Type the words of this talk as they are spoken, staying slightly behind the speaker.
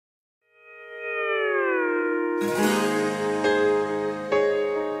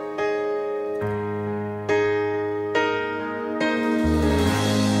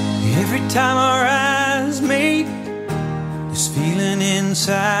time our eyes meet, this feeling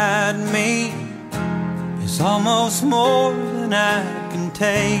inside me is almost more than I can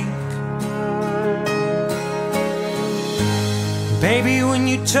take. Baby, when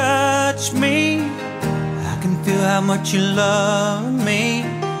you touch me, I can feel how much you love me,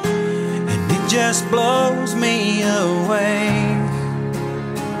 and it just blows me away.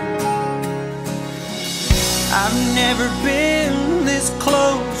 I've never been this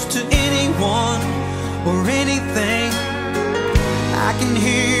close to anyone or anything. I can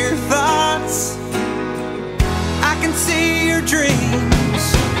hear your thoughts, I can see your dreams.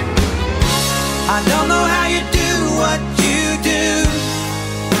 I don't know how you do what you do.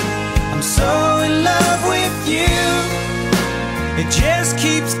 I'm so in love with you, it just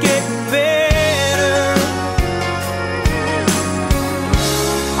keeps getting better.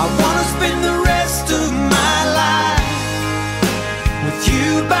 I wanna spend the rest of my life with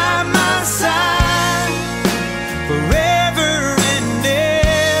you by my side, forever and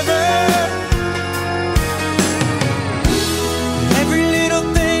ever. Every little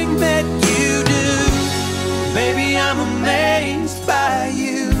thing that you do, baby, I'm amazed by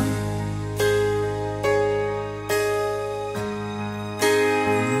you.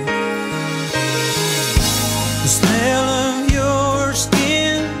 The smell of your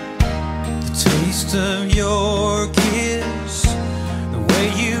skin, the taste of your kiss, the way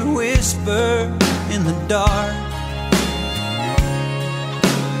you whisper in the dark,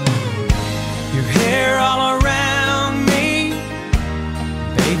 your hair all around me,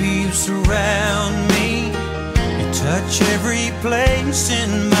 baby, you surround me, you touch every place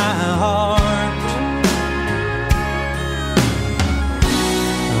in my heart.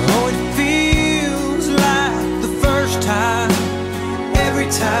 Oh, it feels like the first time, every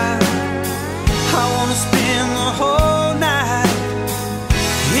time. I wanna spend the whole night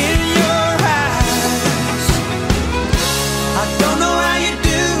in your eyes. I don't know how you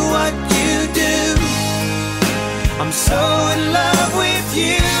do what you do. I'm so in love with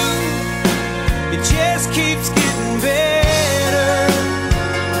you, it just keeps